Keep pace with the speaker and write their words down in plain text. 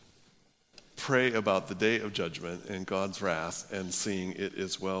pray about the day of judgment and God's wrath and seeing it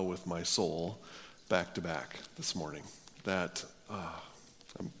is well with my soul back to back this morning. I'm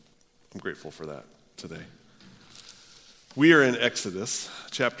grateful for that today. We are in Exodus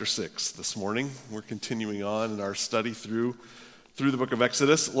chapter 6 this morning. We're continuing on in our study through the book of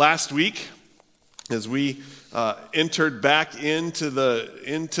Exodus. Last week, as we entered back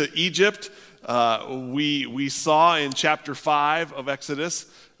into Egypt, we saw in chapter 5 of Exodus,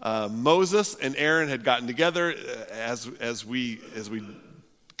 Moses and Aaron had gotten together as we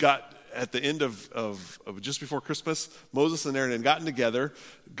got at the end of just before Christmas. Moses and Aaron had gotten together.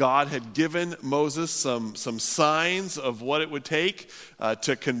 God had given Moses some signs of what it would take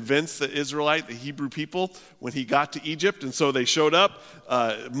to convince the Hebrew people, when he got to Egypt. And so they showed up.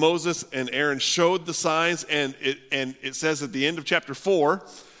 Moses and Aaron showed the signs, and it says at the end of chapter 4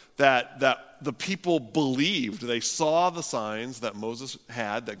 that the people believed. They saw the signs that Moses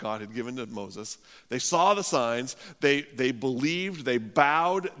had, that God had given to Moses. They saw the signs. They believed. They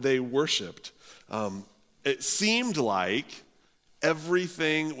bowed. They worshiped. It seemed like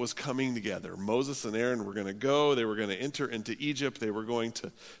everything was coming together. Moses and Aaron were going to go. They were going to enter into Egypt. They were going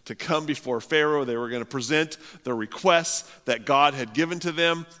to come before Pharaoh. They were going to present the requests that God had given to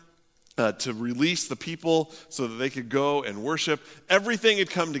them to release the people so that they could go and worship. Everything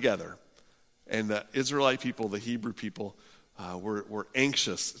had come together. And the Israelite people, the Hebrew people, were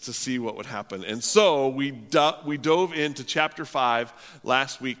anxious to see what would happen. And so we dove into chapter 5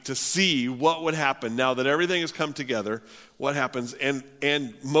 last week to see what would happen. Now that everything has come together, what happens?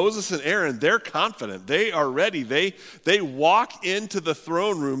 And Moses and Aaron, they're confident. They are ready. They walk into the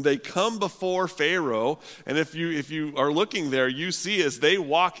throne room. They come before Pharaoh. And if you are looking there, you see as they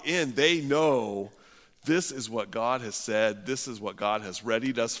walk in, they know this is what God has said. This is what God has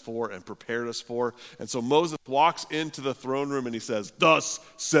readied us for and prepared us for. And so Moses walks into the throne room and he says, "Thus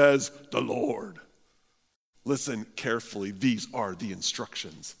says the Lord." Listen carefully. These are the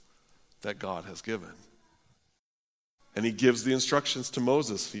instructions that God has given. And he gives the instructions to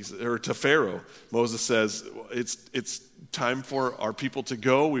Moses, or to Pharaoh. Moses says, it's time for our people to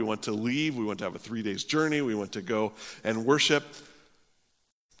go. We want to leave. We want to have a 3 days journey. We want to go and worship.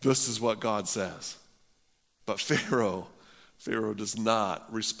 This is what God says. But Pharaoh does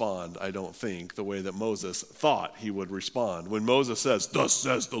not respond, I don't think, the way that Moses thought he would respond. When Moses says, "Thus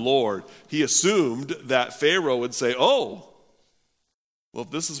says the Lord," he assumed that Pharaoh would say, "Oh, well,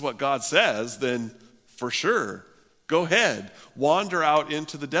 if this is what God says, then for sure, go ahead, wander out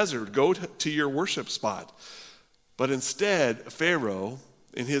into the desert, go to your worship spot." But instead, Pharaoh,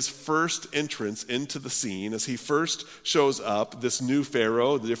 in his first entrance into the scene, as he first shows up, this new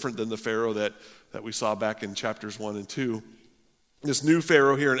Pharaoh, different than the Pharaoh that we saw back in chapters 1 and 2. This new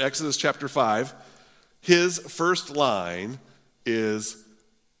Pharaoh here in Exodus chapter 5, his first line is,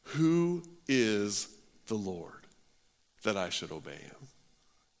 "Who is the Lord that I should obey him?"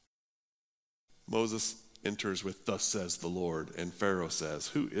 Moses enters with, "Thus says the Lord," and Pharaoh says,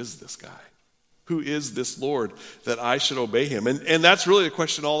 "Who is this guy? Who is this Lord that I should obey him?" And that's really a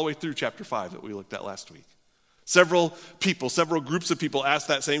question all the way through chapter 5 that we looked at last week. Several groups of people ask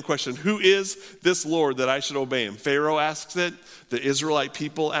that same question. Who is this Lord that I should obey him? Pharaoh asks it. The Israelite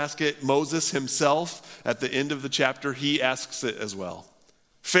people ask it. Moses himself, at the end of the chapter, he asks it as well.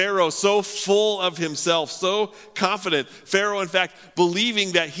 Pharaoh, so full of himself, so confident. Pharaoh, in fact,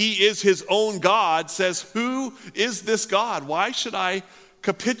 believing that he is his own God, says, "Who is this God? Why should I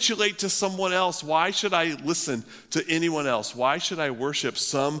capitulate to someone else? Why should I listen to anyone else? Why should I worship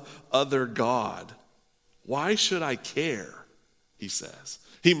some other God? Why should I care?" he says.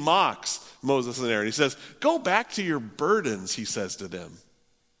 He mocks Moses and Aaron. He says, "Go back to your burdens," he says to them.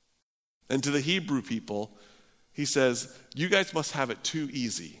 And to the Hebrew people, he says, "You guys must have it too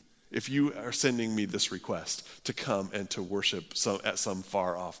easy if you are sending me this request to come and to worship at some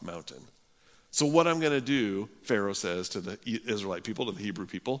far off mountain. So what I'm going to do," Pharaoh says to the Israelite people, to the Hebrew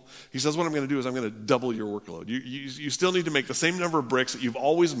people, he says, "What I'm going to do is I'm going to double your workload. You still need to make the same number of bricks that you've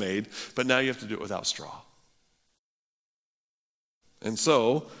always made, but now you have to do it without straw." And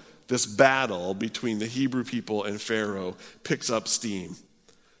so this battle between the Hebrew people and Pharaoh picks up steam.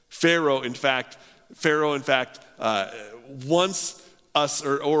 Pharaoh, in fact, wants us,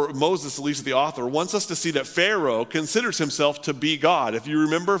 or Moses, at least the author, wants us to see that Pharaoh considers himself to be God. If you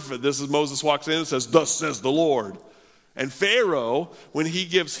remember, this is Moses walks in and says, "Thus says the Lord." And Pharaoh, when he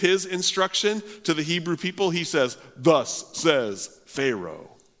gives his instruction to the Hebrew people, he says, "Thus says Pharaoh.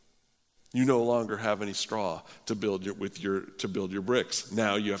 You no longer have any straw to build your bricks.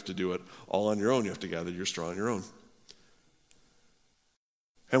 Now you have to do it all on your own. You have to gather your straw on your own."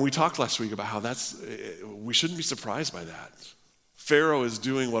 And we talked last week about how we shouldn't be surprised by that. Pharaoh is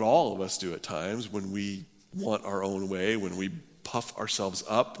doing what all of us do at times when we want our own way, when we puff ourselves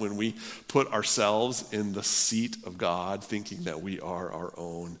up, when we put ourselves in the seat of God, thinking that we are our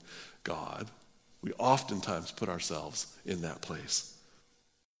own God. We oftentimes put ourselves in that place.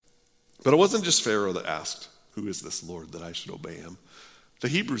 But it wasn't just Pharaoh that asked, "Who is this Lord that I should obey him?" The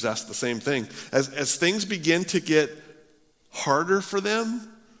Hebrews asked the same thing. As things begin to get harder for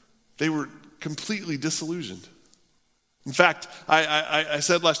them, they were completely disillusioned. In fact, I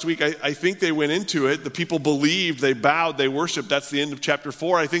said last week, I think they went into it, the people believed, they bowed, they worshiped. That's the end of chapter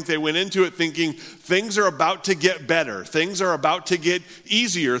 4. I think they went into it thinking things are about to get better. Things are about to get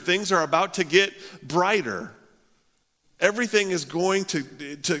easier. Things are about to get brighter. Everything is going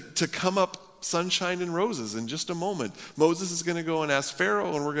to come up sunshine and roses in just a moment. Moses is going to go and ask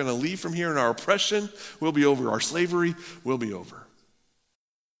Pharaoh, and we're going to leave from here, and our oppression will be over. Our slavery will be over.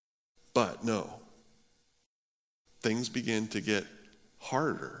 But no. Things begin to get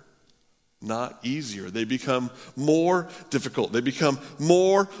harder, not easier. They become more difficult. They become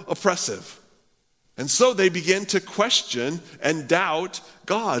more oppressive. And so they begin to question and doubt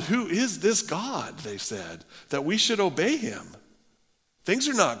God. Who is this God, they said, that we should obey him? Things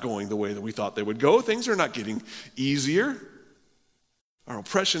are not going the way that we thought they would go. Things are not getting easier. Our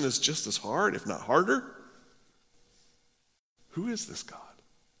oppression is just as hard, if not harder. Who is this God?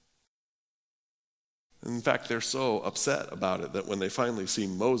 In fact, they're so upset about it that when they finally see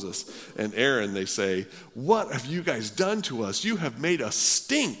Moses and Aaron, they say, "What have you guys done to us? You have made us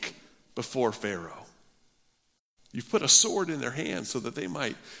stink before Pharaoh. You've put a sword in their hands so that they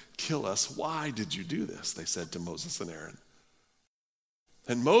might kill us. Why did you do this?" they said to Moses and Aaron.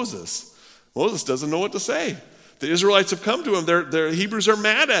 And Moses doesn't know what to say. The Israelites have come to him. The Hebrews are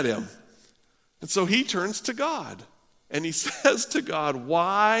mad at him. And so he turns to God. And he says to God,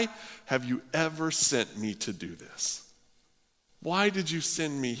 "Why have you ever sent me to do this? Why did you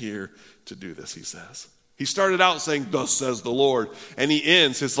send me here to do this?" he says. He started out saying, "Thus says the Lord." And he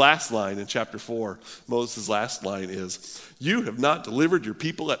ends his last line in chapter 4. Moses' last line is, "You have not delivered your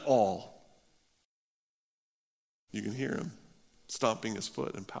people at all." You can hear him stomping his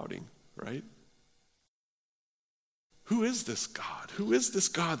foot and pouting, right? Who is this God? Who is this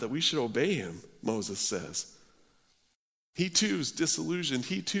God that we should obey him? Moses says. He too is disillusioned.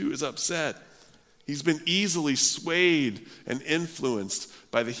 He too is upset. He's been easily swayed and influenced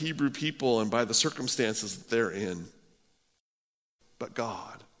by the Hebrew people and by the circumstances that they're in. But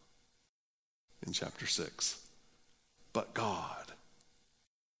God, in chapter 6, but God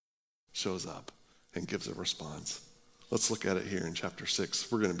shows up and gives a response. Let's look at it here in chapter 6.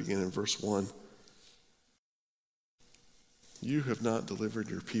 We're going to begin in verse 1. "You have not delivered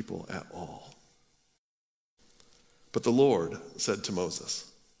your people at all. But the Lord said to Moses,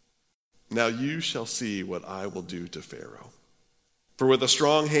 'Now you shall see what I will do to Pharaoh. For with a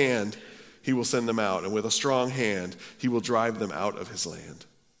strong hand he will send them out, and with a strong hand he will drive them out of his land.'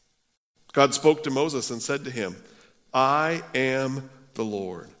 God spoke to Moses and said to him, 'I am the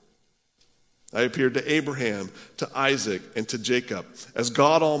Lord. I appeared to Abraham, to Isaac, and to Jacob as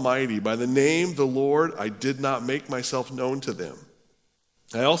God Almighty. By the name the Lord I did not make myself known to them.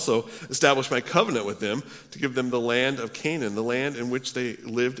 I also established my covenant with them to give them the land of Canaan, the land in which they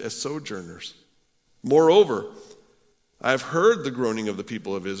lived as sojourners. Moreover, I have heard the groaning of the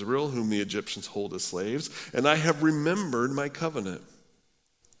people of Israel, whom the Egyptians hold as slaves, and I have remembered my covenant.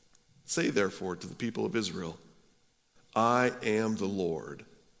 Say therefore to the people of Israel, I am the Lord,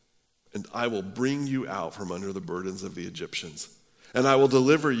 and I will bring you out from under the burdens of the Egyptians. And I will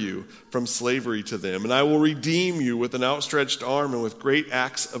deliver you from slavery to them, and I will redeem you with an outstretched arm and with great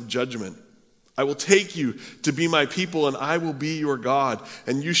acts of judgment. I will take you to be my people, and I will be your God,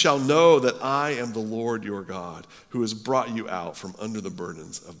 and you shall know that I am the Lord your God, who has brought you out from under the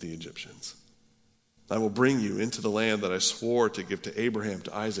burdens of the Egyptians. I will bring you into the land that I swore to give to Abraham,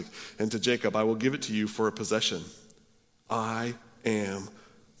 to Isaac, and to Jacob. I will give it to you for a possession. I am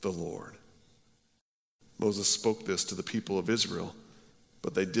the Lord.' Moses spoke this to the people of Israel,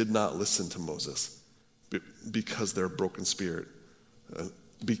 but they did not listen to Moses because their broken spirit,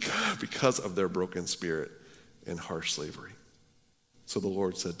 because of their broken spirit and harsh slavery. So the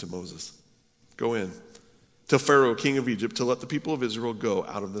Lord said to Moses, 'Go in, tell Pharaoh, king of Egypt, to let the people of Israel go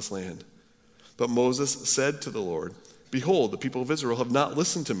out of this land.' But Moses said to the Lord, 'Behold, the people of Israel have not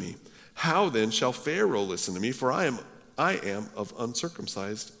listened to me. How then shall Pharaoh listen to me? For I am of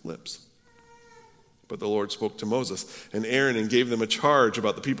uncircumcised lips.' But the Lord spoke to Moses and Aaron and gave them a charge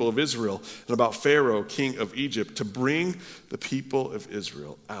about the people of Israel and about Pharaoh, king of Egypt, to bring the people of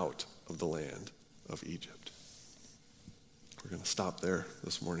Israel out of the land of Egypt." We're going to stop there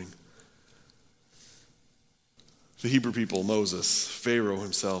this morning. The Hebrew people, Moses, Pharaoh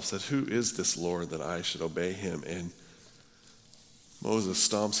himself said, "Who is this Lord that I should obey him?" And Moses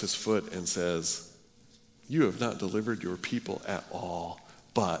stomps his foot and says, "You have not delivered your people at all,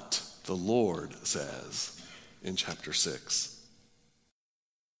 but the Lord says," in chapter 6.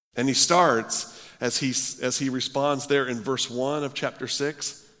 And he starts, as he responds there in verse 1 of chapter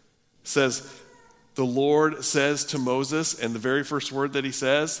 6, says, the Lord says to Moses, and the very first word that he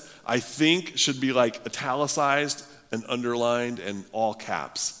says, I think should be like italicized and underlined and all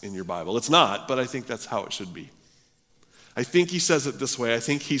caps in your Bible. It's not, but I think that's how it should be. I think he says it this way. I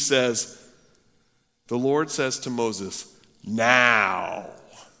think he says, the Lord says to Moses, "Now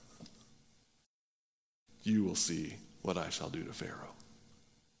you will see what I shall do to Pharaoh."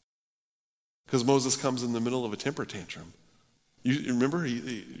 Because Moses comes in the middle of a temper tantrum. You remember,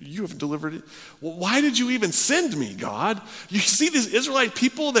 you have delivered it. Well, why did you even send me, God? You see these Israelite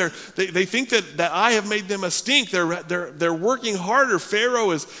people, they think that I have made them a stink. They're working harder. Pharaoh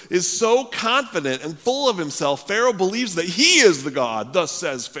is so confident and full of himself. Pharaoh believes that he is the God, thus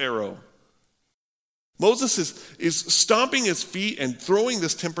says Pharaoh. Moses is stomping his feet and throwing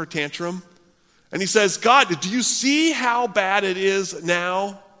this temper tantrum. And he says, God, do you see how bad it is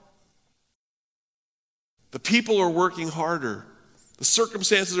now? The people are working harder. The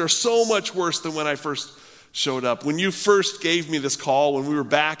circumstances are so much worse than when I first showed up. When you first gave me this call, when we were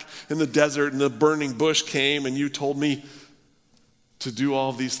back in the desert and the burning bush came and you told me to do all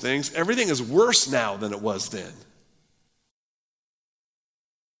of these things, everything is worse now than it was then.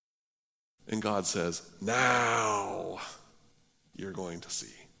 And God says, now you're going to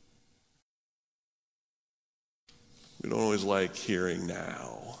see. We don't always like hearing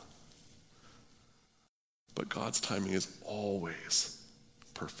now. But God's timing is always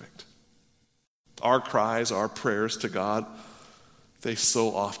perfect. Our cries, our prayers to God, they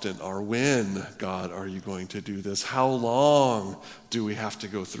so often are, when, God, are you going to do this? How long do we have to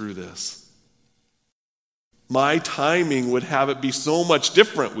go through this? My timing would have it be so much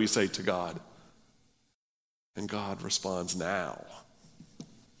different, we say to God. And God responds, now.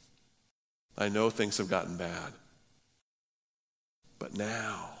 I know things have gotten bad, but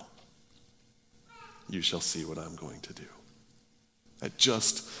now you shall see what I'm going to do. At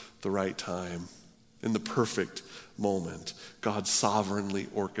just the right time, in the perfect moment, God sovereignly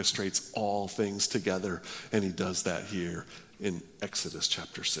orchestrates all things together, and he does that here in Exodus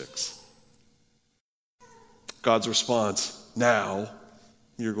chapter 6. God's response, now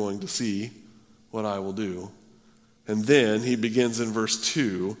you're going to see what I will do. And then he begins in verse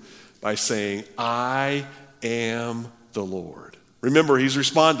 2 by saying, I am the Lord. Remember, he's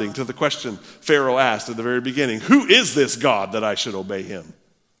responding to the question Pharaoh asked at the very beginning. Who is this God that I should obey him?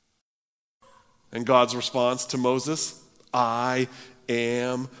 And God's response to Moses, I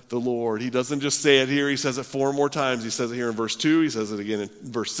am the Lord. He doesn't just say it here. He says it 4 more times. He says it here in verse 2. He says it again in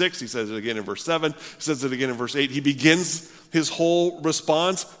verse 6. He says it again in verse 7. He says it again in verse 8. He begins his whole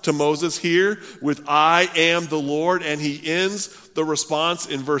response to Moses here with I am the Lord. And he ends the response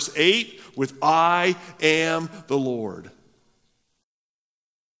in verse 8 with I am the Lord.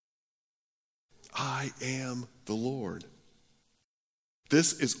 I am the Lord.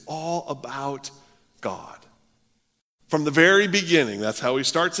 This is all about God. From the very beginning, that's how he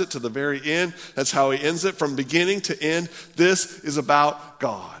starts it, to the very end, that's how he ends it. From beginning to end, this is about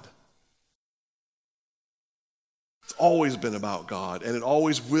God. It's always been about God, and it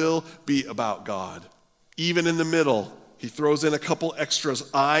always will be about God. Even in the middle, he throws in a couple extras.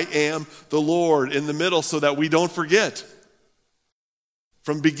 I am the Lord in the middle so that we don't forget.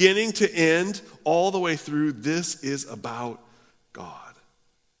 From beginning to end, all the way through, this is about God.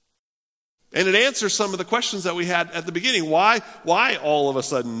 And it answers some of the questions that we had at the beginning. Why all of a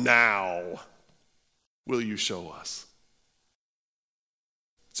sudden now will you show us?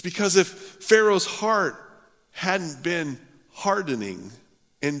 It's because if Pharaoh's heart hadn't been hardening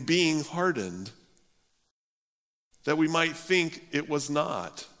and being hardened, that we might think it was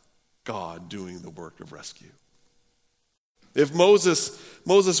not God doing the work of rescue. If Moses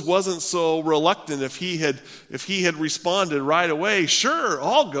wasn't so reluctant, if he had responded right away, sure,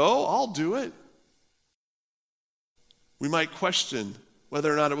 I'll go, I'll do it, we might question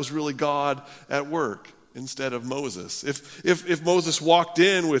whether or not it was really God at work instead of Moses. If Moses walked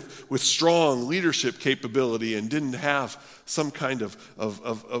in with strong leadership capability and didn't have some kind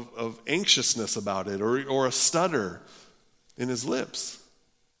of anxiousness about it or a stutter in his lips,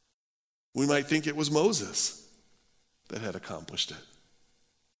 we might think it was Moses that had accomplished it.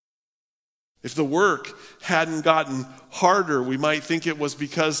 If the work hadn't gotten harder, we might think it was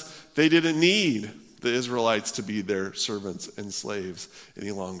because they didn't need the Israelites to be their servants and slaves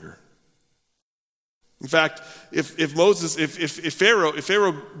any longer. In fact, if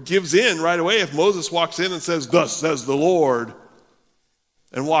Pharaoh gives in right away, if Moses walks in and says, "Thus says the Lord,"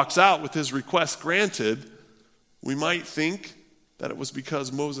 and walks out with his request granted, we might think that it was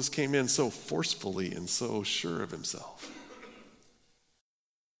because Moses came in so forcefully and so sure of himself.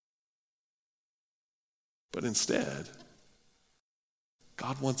 But instead,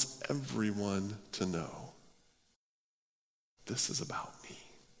 God wants everyone to know, this is about me.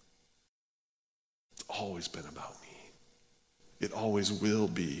 It's always been about me. It always will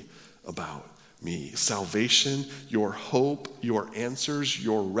be about me. Salvation, your hope, your answers,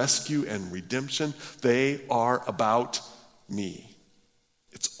 your rescue and redemption, they are about me.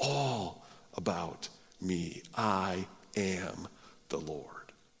 It's all about me. I am the Lord.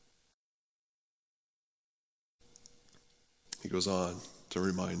 He goes on to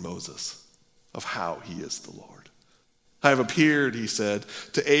remind Moses of how he is the Lord. I have appeared, he said,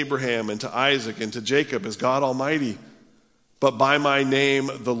 to Abraham and to Isaac and to Jacob as God Almighty. But by my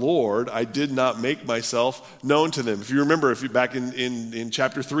name, the Lord, I did not make myself known to them. If you remember, back in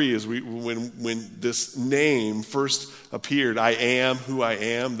chapter 3, when this name first appeared, I am who I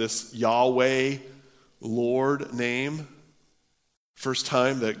am, this Yahweh, Lord name, first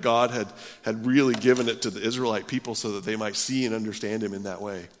time that God had really given it to the Israelite people so that they might see and understand him in that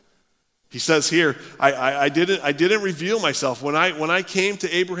way. He says here, I didn't reveal myself. When I came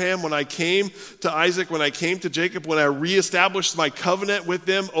to Abraham, when I came to Isaac, when I came to Jacob, when I reestablished my covenant with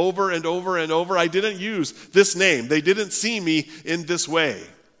them over and over and over, I didn't use this name. They didn't see me in this way.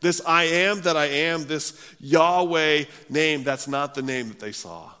 This I am that I am, this Yahweh name, that's not the name that they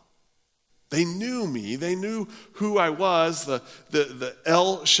saw. They knew me. They knew who I was. The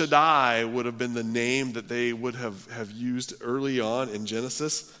El Shaddai would have been the name that they would have used early on in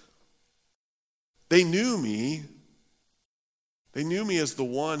Genesis. They knew me. They knew me as the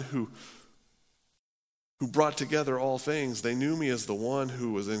one who brought together all things. They knew me as the one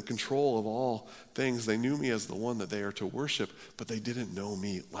who was in control of all things. They knew me as the one that they are to worship, but they didn't know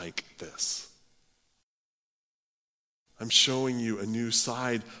me like this. I'm showing you a new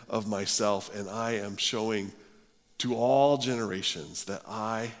side of myself, and I am showing to all generations that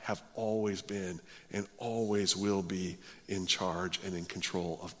I have always been and always will be in charge and in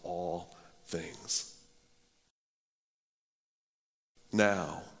control of all things.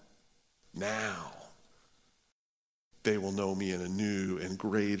 Now, they will know me in a new and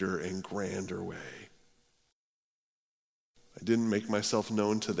greater and grander way. I didn't make myself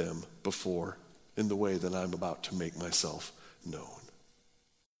known to them before in the way that I'm about to make myself known.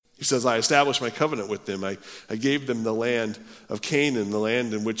 He says, I established my covenant with them. I gave them the land of Canaan, the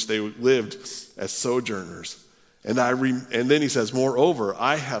land in which they lived as sojourners. And then he says, moreover,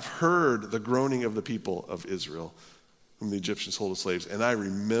 I have heard the groaning of the people of Israel, whom the Egyptians hold as slaves, and I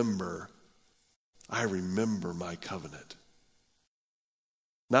remember my covenant.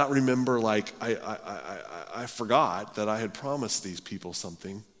 Not remember like I forgot that I had promised these people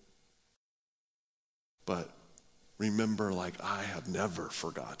something, but remember like I have never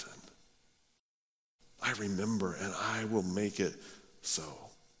forgotten. I remember, and I will make it so.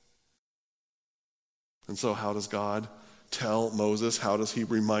 And so how does God tell Moses, how does he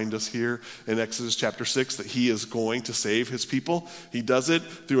remind us here in Exodus chapter 6 that he is going to save his people? He does it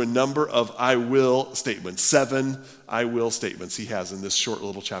through a number of I will statements. 7 I will statements he has in this short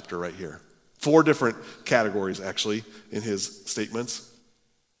little chapter right here. 4 different categories actually in his statements.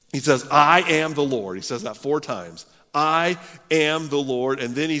 He says, I am the Lord. He says that 4 times. I am the Lord.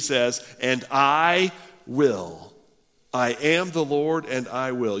 And then he says, and I will. I am the Lord and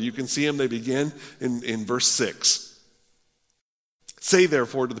I will. You can see them. They begin in verse 6. Say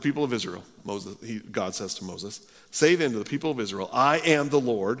therefore to the people of Israel, God says to Moses, say then to the people of Israel, I am the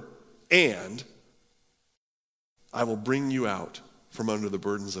Lord, and I will bring you out from under the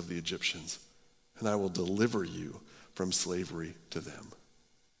burdens of the Egyptians, and I will deliver you from slavery to them.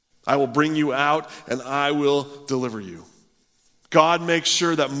 I will bring you out, and I will deliver you. God makes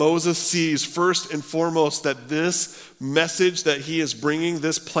sure that Moses sees first and foremost that this message that he is bringing,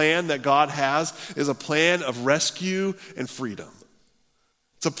 this plan that God has, is a plan of rescue and freedom.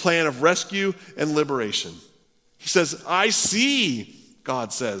 It's a plan of rescue and liberation. He says, I see,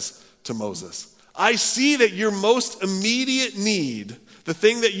 God says to Moses, I see that your most immediate need, the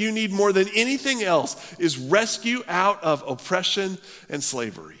thing that you need more than anything else, is rescue out of oppression and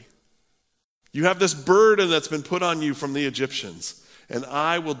slavery. You have this burden that's been put on you from the Egyptians, and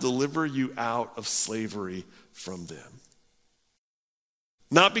I will deliver you out of slavery from them.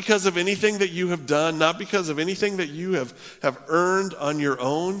 Not because of anything that you have done, not because of anything that you have earned on your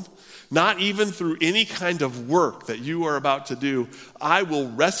own, not even through any kind of work that you are about to do. I will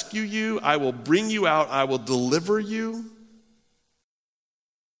rescue you, I will bring you out, I will deliver you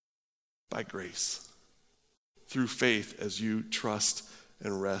by grace, through faith as you trust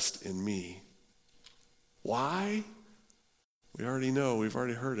and rest in me. Why? We already know, we've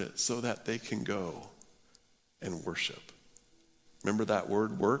already heard it, so that they can go and worship. Remember that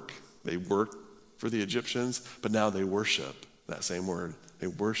word, work? They work for the Egyptians, but now they worship. That same word, they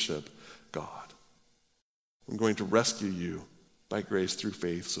worship God. I'm going to rescue you by grace through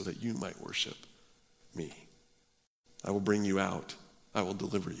faith so that you might worship me. I will bring you out. I will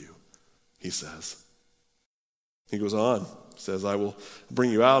deliver you, he says. He goes on, says, I will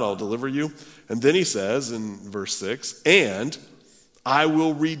bring you out, I'll deliver you. And then he says in verse 6, and I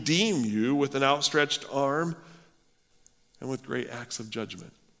will redeem you with an outstretched arm and with great acts of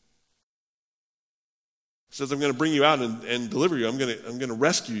judgment. He says, I'm going to bring you out and deliver you. I'm going to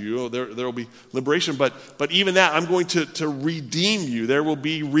rescue you. There will be liberation. But even that, I'm going to redeem you. There will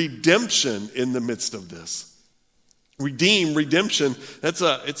be redemption in the midst of this. Redemption,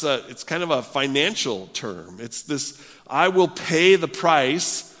 it's kind of a financial term. It's this, I will pay the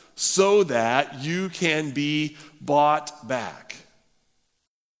price so that you can be bought back.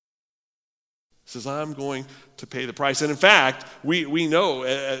 He says, I'm going to pay the price. And in fact, we know,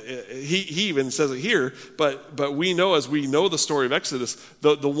 he even says it here, but we know as we know the story of Exodus,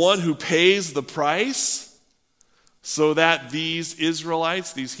 the one who pays the price so that these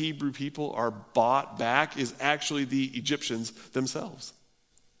Israelites, these Hebrew people are bought back is actually the Egyptians themselves.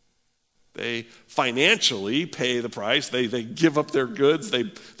 They financially pay the price. They give up their goods.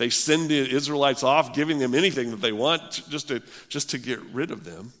 They send the Israelites off, giving them anything that they want just to get rid of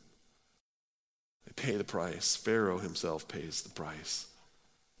them. Pay the price. Pharaoh himself pays the price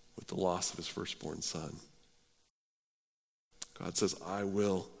with the loss of his firstborn son. God says, I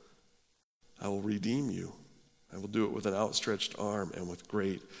will redeem you. I will do it with an outstretched arm and with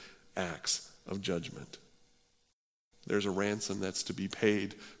great acts of judgment. There's a ransom that's to be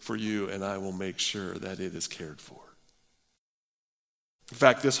paid for you, and I will make sure that it is cared for. In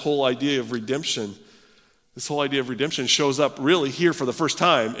fact, this whole idea of redemption shows up really here for the first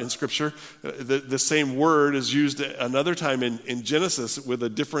time in Scripture. The same word is used another time in Genesis with a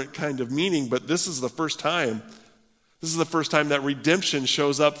different kind of meaning, but this is the first time. This is the first time that redemption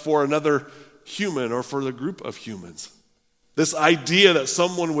shows up for another human or for the group of humans. This idea that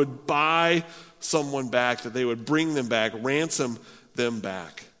someone would buy someone back, that they would bring them back, ransom them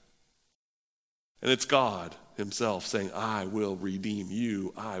back. And it's God himself saying, I will redeem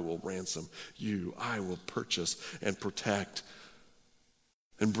you, I will ransom you, I will purchase and protect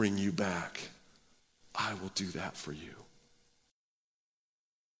and bring you back. I will do that for you.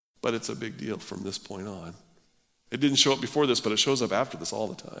 But it's a big deal from this point on. It didn't show up before this, but it shows up after this all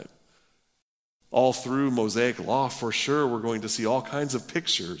the time. All through Mosaic law, for sure, we're going to see all kinds of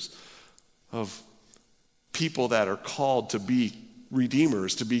pictures of people that are called to be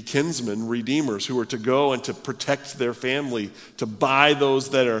redeemers, to be kinsmen redeemers, who are to go and to protect their family, to buy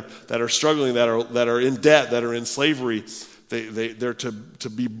those that are struggling, that are in debt, that are in slavery. They're to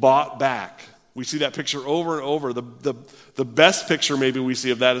be bought back. We see that picture over and over. The best picture maybe we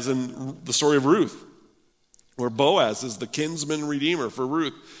see of that is in the story of Ruth, where Boaz is the kinsman redeemer for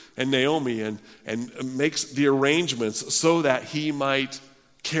Ruth and Naomi and makes the arrangements so that he might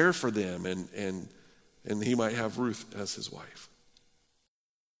care for them and he might have Ruth as his wife.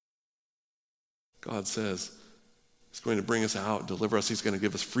 God says he's going to bring us out, deliver us. He's going to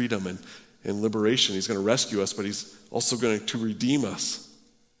give us freedom and liberation. He's going to rescue us, but he's also going to redeem us.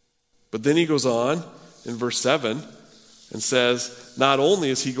 But then he goes on in verse 7 and says, not only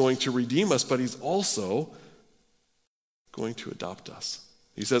is he going to redeem us, but he's also going to adopt us.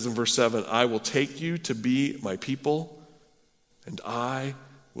 He says in verse 7, I will take you to be my people, and I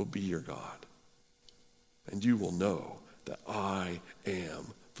will be your God. And you will know that I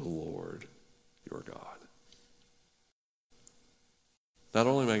am the Lord your God. Not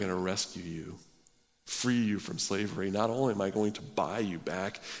only am I going to rescue you, free you from slavery, not only am I going to buy you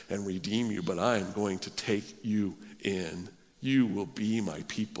back and redeem you, but I am going to take you in. You will be my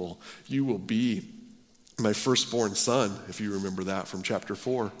people. You will be my firstborn son, if you remember that from chapter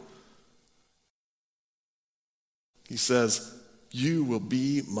 4. He says, you will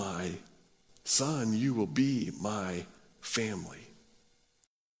be my son. You will be my family.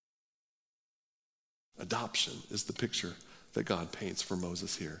 Adoption is the picture that God paints for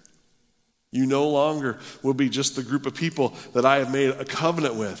Moses here. You no longer will be just the group of people that I have made a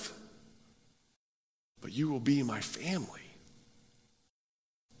covenant with, but you will be my family.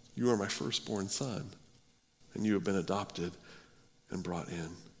 You are my firstborn son, and you have been adopted and brought in.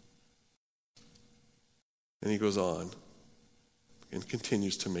 And he goes on and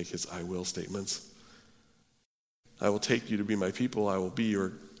continues to make his I will statements. I will take you to be my people. I will be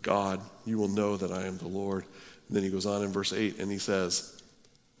your God. You will know that I am the Lord. And then he goes on in verse 8 and he says,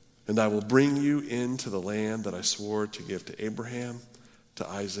 and I will bring you into the land that I swore to give to Abraham, to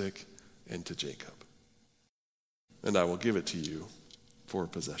Isaac, and to Jacob. And I will give it to you for a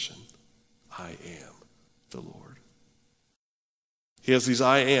possession. I am the Lord. He has these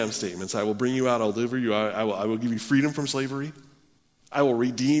I am statements. I will bring you out. I'll deliver you. I will give you freedom from slavery. I will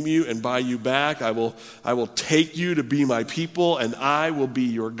redeem you and buy you back. I will take you to be my people, and I will be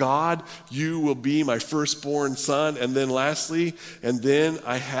your God. You will be my firstborn son. And then lastly, and then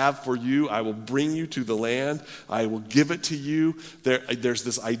I have for you, I will bring you to the land. I will give it to you. There's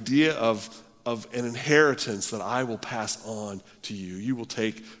this idea of an inheritance that I will pass on to you. You will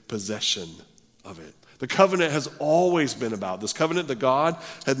take possession of it. The covenant has always been about, this covenant that God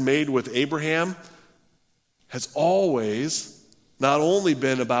had made with Abraham has always not only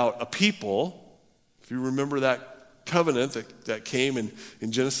been about a people. If you remember that covenant that came in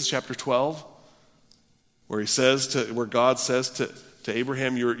Genesis chapter 12, where God says to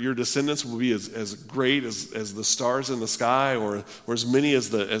Abraham, your descendants will be as great as the stars in the sky, or as many as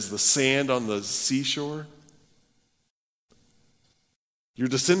the sand on the seashore. Your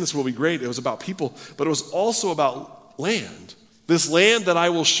descendants will be great. It was about people, but it was also about land. This land that I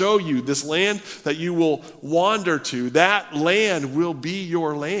will show you, this land that you will wander to, that land will be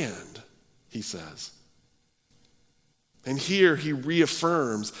your land, he says. And here he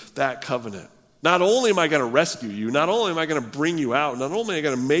reaffirms that covenant. Not only am I going to rescue you, not only am I going to bring you out, not only am I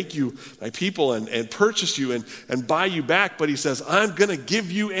going to make you my people and purchase you and buy you back, but he says, I'm going to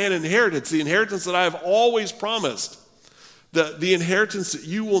give you an inheritance, the inheritance that I have always promised, the inheritance that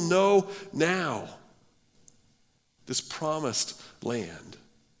you will know now. This promised land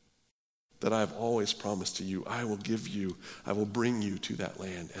that I have always promised to you, I will give you, I will bring you to that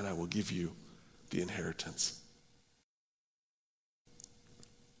land, and I will give you the inheritance.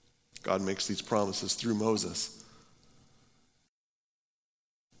 God makes these promises through Moses.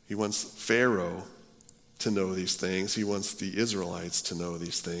 He wants Pharaoh to know these things. He wants the Israelites to know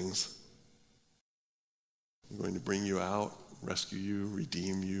these things. I'm going to bring you out, rescue you,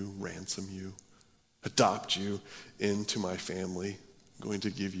 redeem you, ransom you, adopt you into my family. I'm going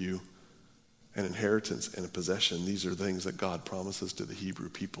to give you an inheritance and a possession. These are things that God promises to the Hebrew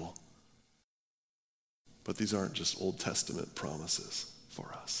people. But these aren't just Old Testament promises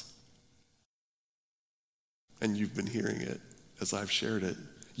for us. And you've been hearing it as I've shared it.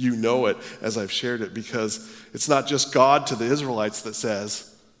 You know it as I've shared it, because it's not just God to the Israelites that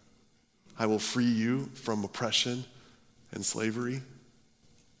says, I will free you from oppression and slavery.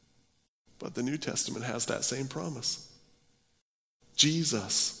 But the New Testament has that same promise.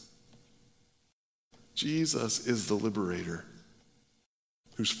 Jesus is the liberator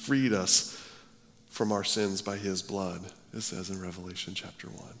who's freed us from our sins by his blood, it says in Revelation chapter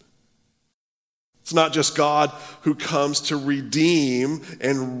 1. It's not just God who comes to redeem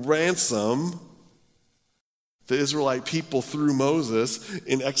and ransom the Israelite people through Moses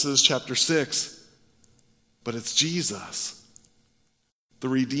in Exodus chapter 6, but it's Jesus, the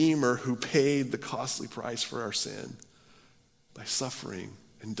Redeemer who paid the costly price for our sin by suffering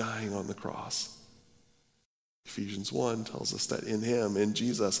and dying on the cross. Ephesians 1 tells us that in him, in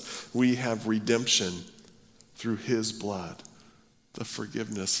Jesus, we have redemption through his blood, the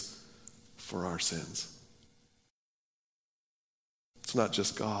forgiveness for our sins. It's not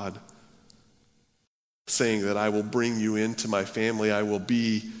just God saying that I will bring you into my family, I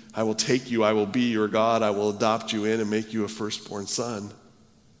will take you, I will be your God, I will adopt you in and make you a firstborn son.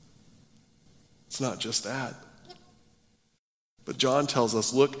 It's not just that. But John tells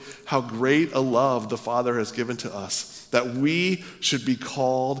us, look how great a love the Father has given to us, that we should be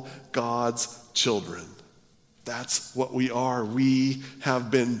called God's children. That's what we are. We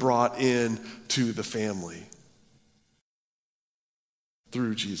have been brought in to the family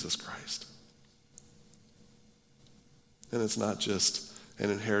through Jesus Christ. And it's not just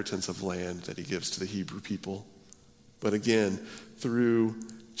an inheritance of land that he gives to the Hebrew people, but again, through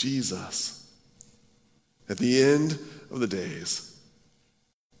Jesus. At the end of the days,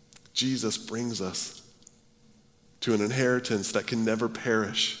 Jesus brings us to an inheritance that can never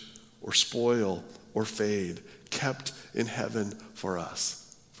perish or spoil or fade, kept in heaven for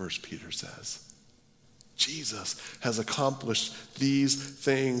us, 1 Peter says. Jesus has accomplished these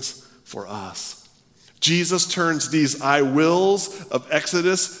things for us. Jesus turns these I wills of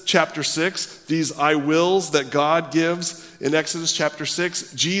Exodus chapter 6, these I wills that God gives in Exodus chapter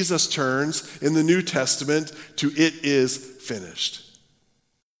 6, Jesus turns in the New Testament to it is finished.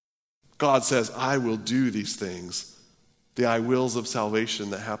 God says, I will do these things. The I wills of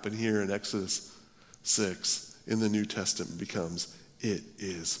salvation that happen here in Exodus 6 in the New Testament becomes it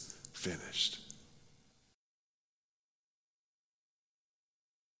is finished.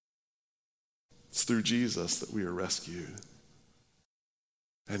 It's through Jesus that we are rescued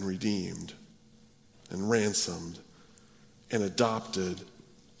and redeemed and ransomed and adopted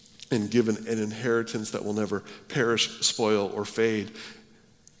and given an inheritance that will never perish, spoil, or fade.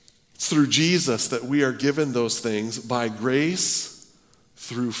 It's through Jesus that we are given those things by grace,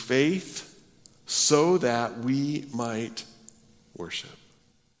 through faith, so that we might worship.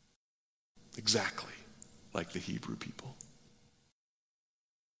 Exactly like the Hebrew people.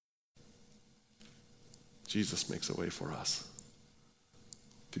 Jesus makes a way for us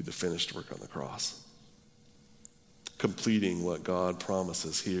through the finished work on the cross, completing what God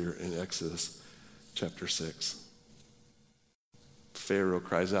promises here in Exodus chapter 6. Pharaoh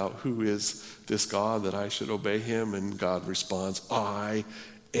cries out, who is this God that I should obey him? And God responds, I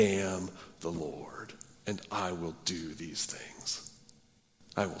am the Lord, and I will do these things.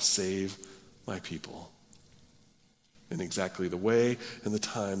 I will save my people in exactly the way and the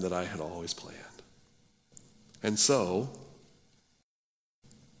time that I had always planned. And so,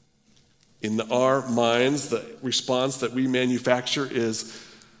 in our minds, the response that we manufacture is,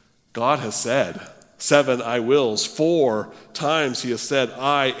 God has said, 7 I wills, 4 times he has said,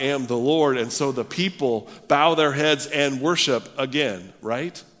 I am the Lord. And so the people bow their heads and worship again,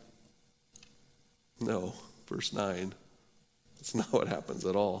 right? No, verse 9. That's not what happens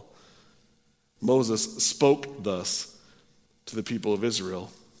at all. Moses spoke thus to the people of Israel,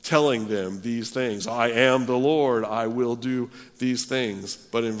 telling them these things. I am the Lord, I will do these things.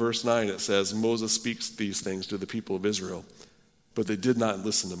 But in verse 9 it says, Moses speaks these things to the people of Israel, but they did not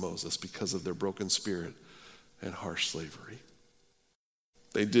listen to Moses because of their broken spirit and harsh slavery.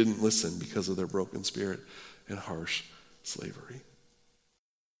 They didn't listen because of their broken spirit and harsh slavery.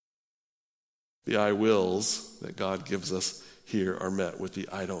 The I wills that God gives us here are met with the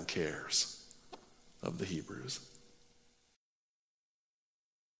I don't cares of the Hebrews.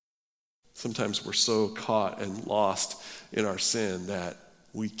 Sometimes we're so caught and lost in our sin that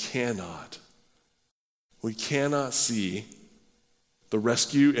we cannot see the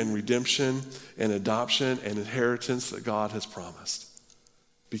rescue and redemption and adoption and inheritance that God has promised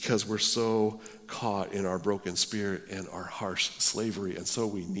because we're so caught in our broken spirit and our harsh slavery. And so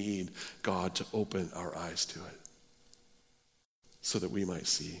we need God to open our eyes to it so that we might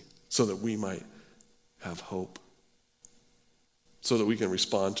see, so that we might have hope, so that we can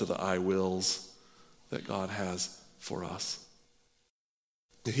respond to the I wills that God has for us.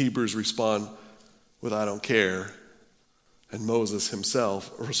 The Hebrews respond with I don't care, and Moses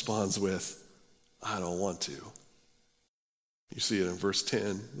himself responds with I don't want to. You see it in verse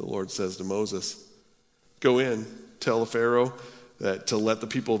 10. The Lord says to Moses, go in, tell the Pharaoh that to let the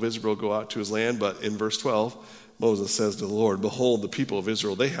people of Israel go out to his land. But in verse 12, Moses says to the Lord, behold, the people of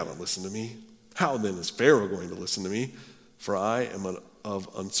Israel, they haven't listened to me. How then is Pharaoh going to listen to me? For I am of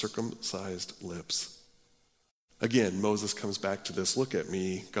uncircumcised lips. Again, Moses comes back to this. Look at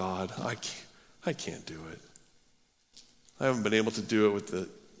me, God. I can't do it. I haven't been able to do it with the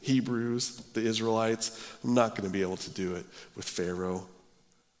Hebrews, the Israelites. I'm not going to be able to do it with Pharaoh.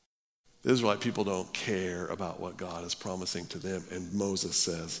 The Israelite people don't care about what God is promising to them. And Moses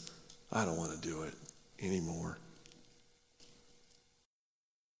says, I don't want to do it anymore.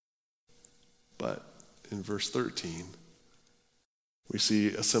 But in verse 13, we see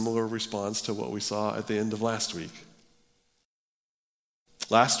a similar response to what we saw at the end of last week.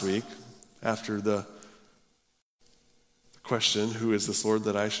 Last week, after the question, who is this Lord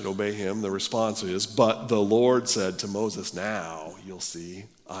that I should obey him? The response is, but the Lord said to Moses, now you'll see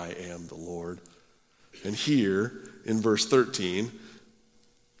I am the Lord. And here in verse 13,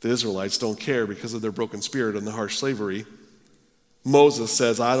 the Israelites don't care because of their broken spirit and the harsh slavery. Moses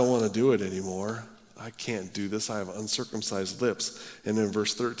says, I don't want to do it anymore. I can't do this. I have uncircumcised lips. And in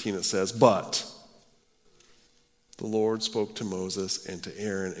verse 13 it says, but the Lord spoke to Moses and to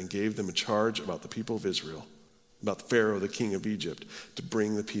Aaron and gave them a charge about the people of Israel, about Pharaoh, the king of Egypt, to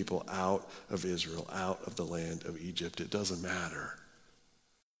bring the people out of Israel, out of the land of Egypt. It doesn't matter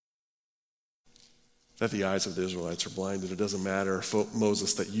that the eyes of the Israelites are blinded. It doesn't matter,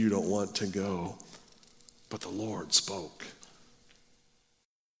 Moses, that you don't want to go. But the Lord spoke.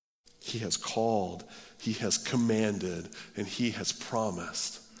 He has called, he has commanded, and he has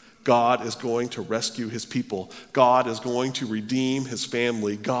promised God is going to rescue his people. God is going to redeem his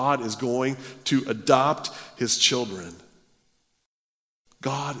family. God is going to adopt his children.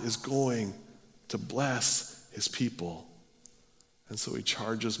 God is going to bless his people. And so he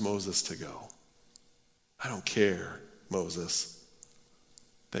charges Moses to go. I don't care, Moses,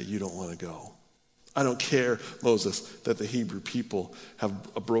 that you don't want to go. I don't care, Moses, that the Hebrew people have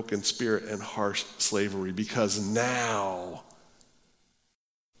a broken spirit and harsh slavery, because now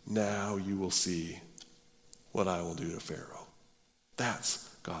you will see what I will do to Pharaoh. That's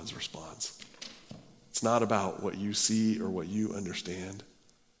God's response. It's not about what you see or what you understand.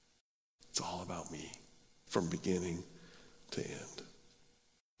 It's all about me from beginning to end.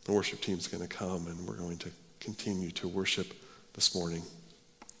 The worship team's going to come, and we're going to continue to worship this morning.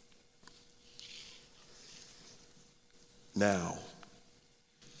 Now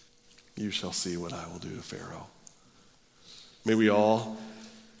you shall see what I will do to Pharaoh. May we all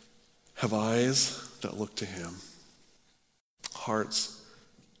have eyes that look to him, hearts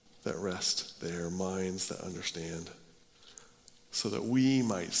that rest there, minds that understand, so that we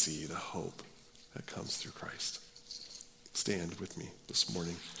might see the hope that comes through Christ. Stand with me this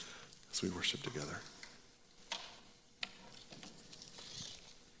morning as we worship together.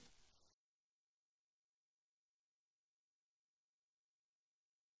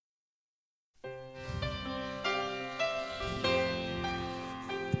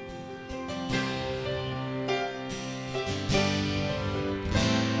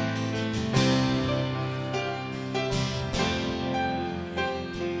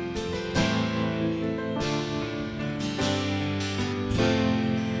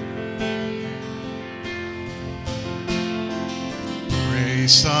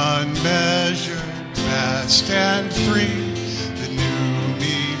 Grace unmeasured, vast and free, that knew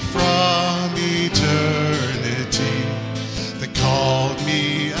me from eternity, that called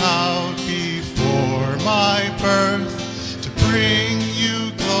me out before my birth to bring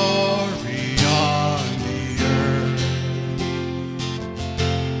you glory on the earth.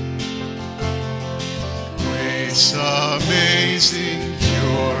 Grace amazing,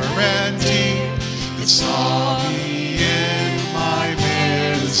 pure and deep, that saw me in my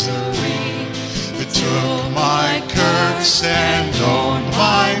misery, that took my curse and owned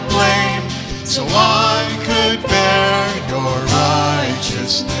my blame, so I could bear your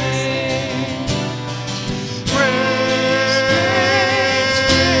righteous name. Grace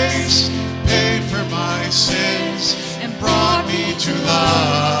paid for my sins and brought me to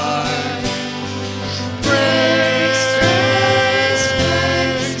life. Grace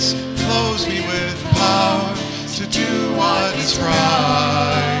clothes me with power to do what is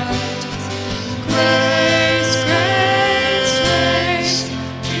right. Grace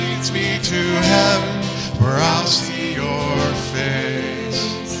leads me to heaven, where I'll see your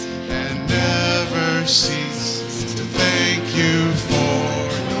face and never cease to thank you for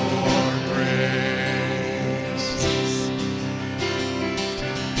your grace.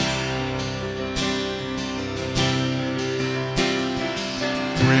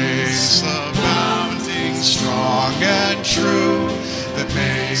 Grace abounding, strong and true, that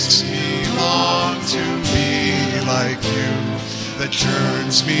makes me long to be like you, that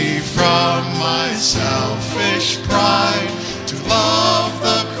turns me from my selfish pride to love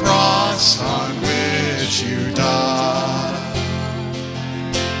the cross on which you died.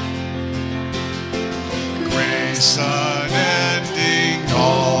 Grace unending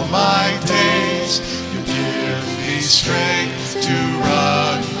all my days, you give me strength to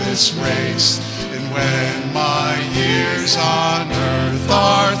run this race. And when my years on earth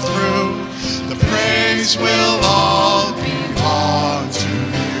are through, the praise will all belong to you.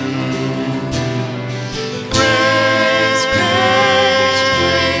 Grace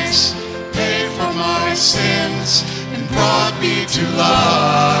paid for my sins and brought me to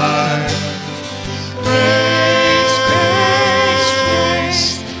life. Grace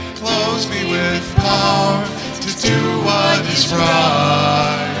clothes me with power to do what is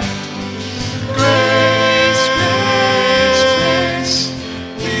right. Grace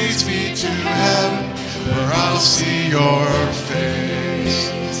leads me to heaven, where I'll see your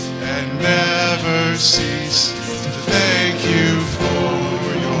face and never cease to thank you for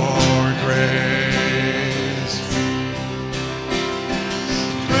your grace.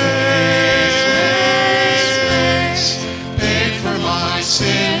 Grace paid for my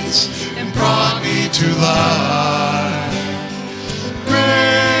sins and brought me to life.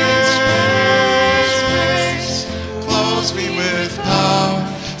 Clothes me with power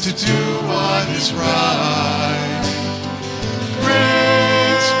to do what is right.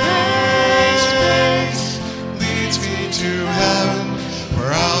 Grace leads me to heaven,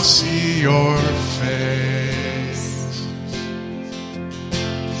 where I'll see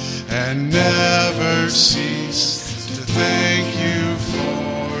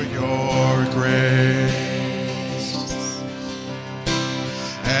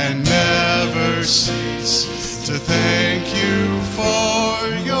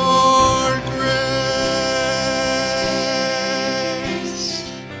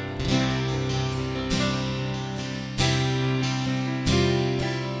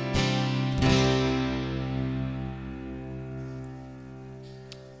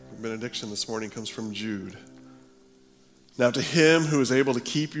benediction this morning comes from Jude. Now to him who is able to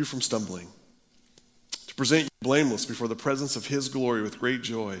keep you from stumbling, to present you blameless before the presence of his glory with great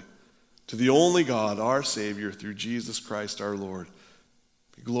joy, to the only God, our Savior, through Jesus Christ our Lord,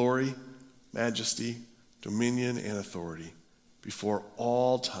 be glory, majesty, dominion, and authority before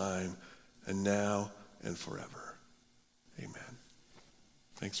all time and now and forever. Amen.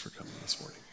 Thanks for coming this morning.